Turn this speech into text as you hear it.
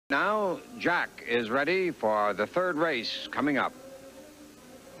Now, Jack is ready for the third race coming up.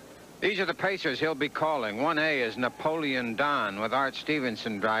 These are the pacers he'll be calling. 1A is Napoleon Don with Art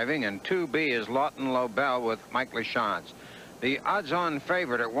Stevenson driving, and 2B is Lawton Lobel with Mike Lachance. The odds-on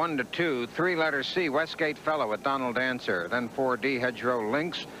favorite at 1 to 2, 3-letter C, Westgate Fella with Donald Dancer. Then 4D, Hedgerow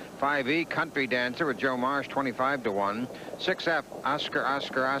Lynx. 5E, Country Dancer with Joe Marsh, 25 to 1. 6F,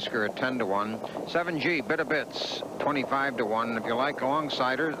 Oscar at 10 to 1. 7G, Bit of Bits, 25 to 1. If you like long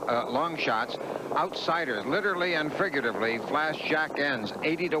shots, outsiders, literally and figuratively, Flash Jack ends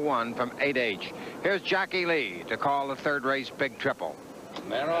 80 to 1 from 8H. Here's Jackie Lee to call the third race Big Triple.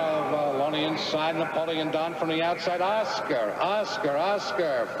 There on the inside, Napoleon Don from the outside. Oscar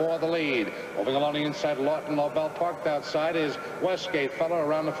for the lead. Moving along the inside, Lawton Lobel parked outside is Westgate Fella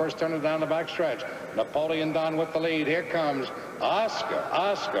around the first turn and down the backstretch. Napoleon Don with the lead. Here comes Oscar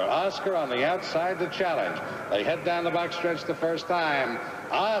on the outside to challenge. They head down the backstretch the first time.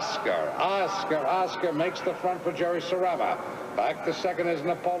 Oscar makes the front for Jerry Sarama. Back to second is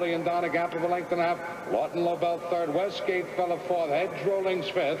Napoleon Don, a gap of a length and a half. Lawton Lobel third, Westgate Fella fourth, Hedgerow Lynx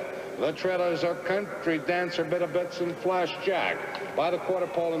fifth. The trailers are Country Dancer, Bit of Bits, and Flash Jack by the quarter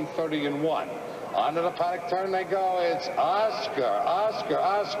pole in 30 and 1. Onto the paddock turn they go. It's Oscar,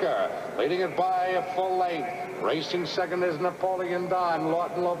 leading it by a full length. Racing second is Napoleon Don.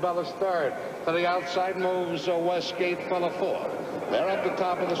 Lawton Lobel is third. To the outside moves Westgate Fella fourth. They're at the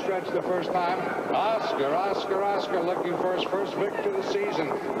top of the stretch the first time. Oscar looking for his first victory of the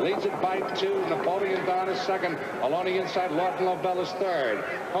season. Leads it by 2. Napoleon Don is second. Along the inside, Lawton Lobel is third.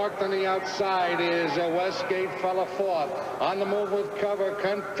 Parked on the outside is Westgate Fella fourth. On the move with cover,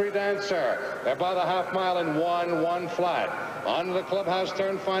 Country Dancer. They're by the half mile in 1 flat. On to the clubhouse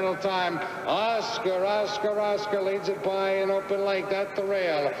turn, final time. Oscar leads it by an open length. At the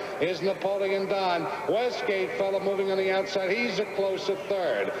rail is Napoleon Don. Westgate Fella moving on the outside. He's a close at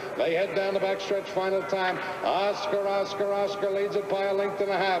third. They head down the backstretch, final time. Oscar leads it by a length and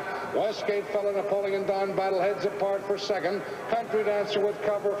a half. Westgate Fella, Napoleon Don battle heads apart for second. Country Dancer with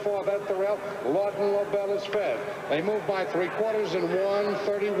cover fourth. At the rail, Lawton Lobel is fifth. They move by 3/4 in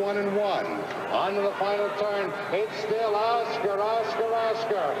 1:31 and 1. On to the final turn. It's still Oscar.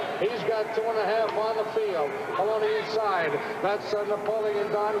 He's got 2.5 on the field. Along the inside, that's Napoleon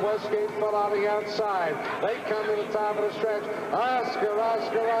Don. Westgate Fella on the outside. They come to the top of the stretch. Oscar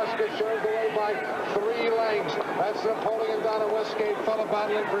shows the way by 3 lengths. That's Napoleon Don and Westgate Fella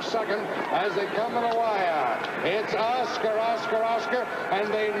battling for second as they come to the wire. It's Oscar,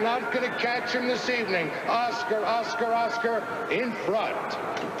 and they're not going to catch him this evening. Oscar in front.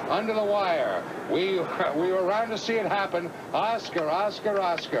 Under the wire. We were around to see it happen. Oscar.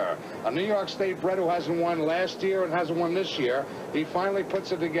 A New York State bred who hasn't won last year and hasn't won this year. He finally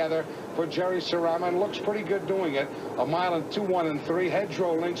puts it together for Jerry Sarama and looks pretty good doing it. 1 mile in 2, 1 and 3.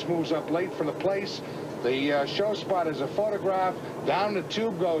 Hedgerow Lynx moves up late for the place. The show spot is a photograph. Down the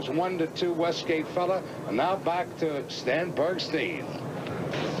tube goes 1 to 2 Westgate Fella. And now back to Stan Bergstein.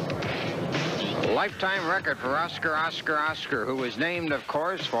 Lifetime record for Oscar, who was named, of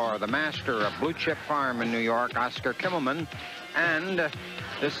course, for the master of Blue Chip Farm in New York, Oscar Kimmelman. And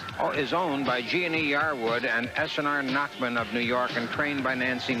this is owned by G&E Yarwood and S&R Nachman of New York and trained by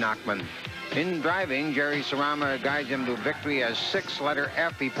Nancy Nachman. In driving, Jerry Sarama guides him to victory as 6-letter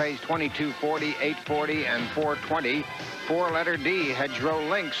F. He pays $22.40, $8.40, and $4.20. 4-letter D, Hedgerow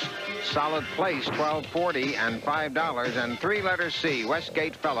Lynx, solid place, $12.40 and $5. And 3-letter C,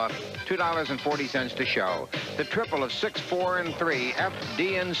 Westgate Fella, $2.40 to show. The triple of 6, 4, and 3, F,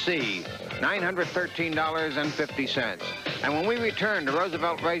 D, and C, $913.50. And when we return to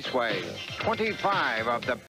Roosevelt Raceway, 25 of the